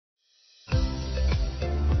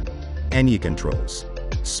Enyecontrols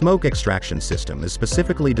Smoke Extraction System is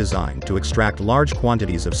specifically designed to extract large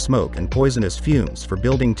quantities of smoke and poisonous fumes for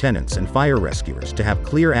building tenants and fire rescuers to have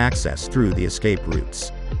clear access through the escape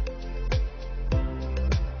routes.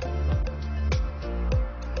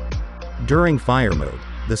 During fire mode,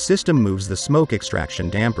 the system moves the smoke extraction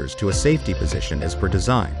dampers to a safety position as per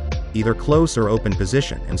design, either close or open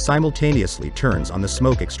position, and simultaneously turns on the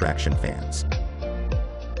smoke extraction fans.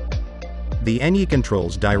 The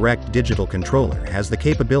Enyecontrols Direct Digital Controller has the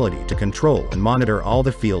capability to control and monitor all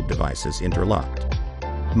the field devices interlocked.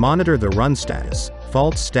 Monitor the run status,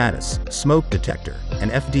 fault status, smoke detector, and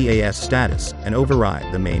FDAS status, and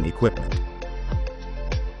override the main equipment.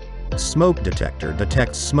 Smoke detector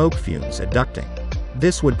detects smoke fumes at ducting.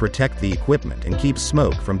 This would protect the equipment and keep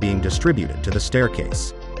smoke from being distributed to the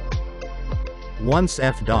staircase. Once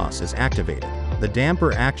FDAS is activated, the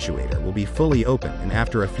damper actuator will be fully open, and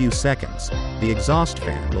after a few seconds, the exhaust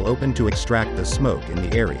fan will open to extract the smoke in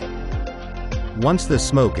the area. Once the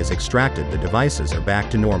smoke is extracted, the devices are back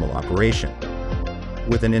to normal operation.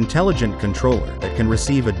 With an intelligent controller that can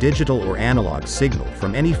receive a digital or analog signal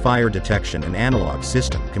from any fire detection and analog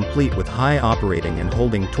system, complete with high operating and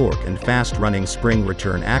holding torque and fast-running spring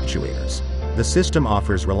return actuators, the system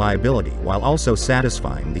offers reliability while also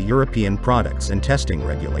satisfying the European products and testing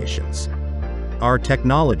regulations. Our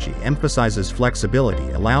technology emphasizes flexibility,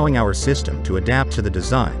 allowing our system to adapt to the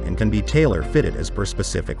design and can be tailor-fitted as per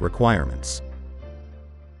specific requirements.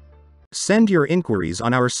 Send your inquiries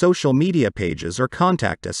on our social media pages or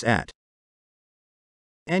contact us at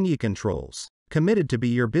Enyecontrols, committed to be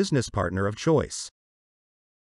your business partner of choice.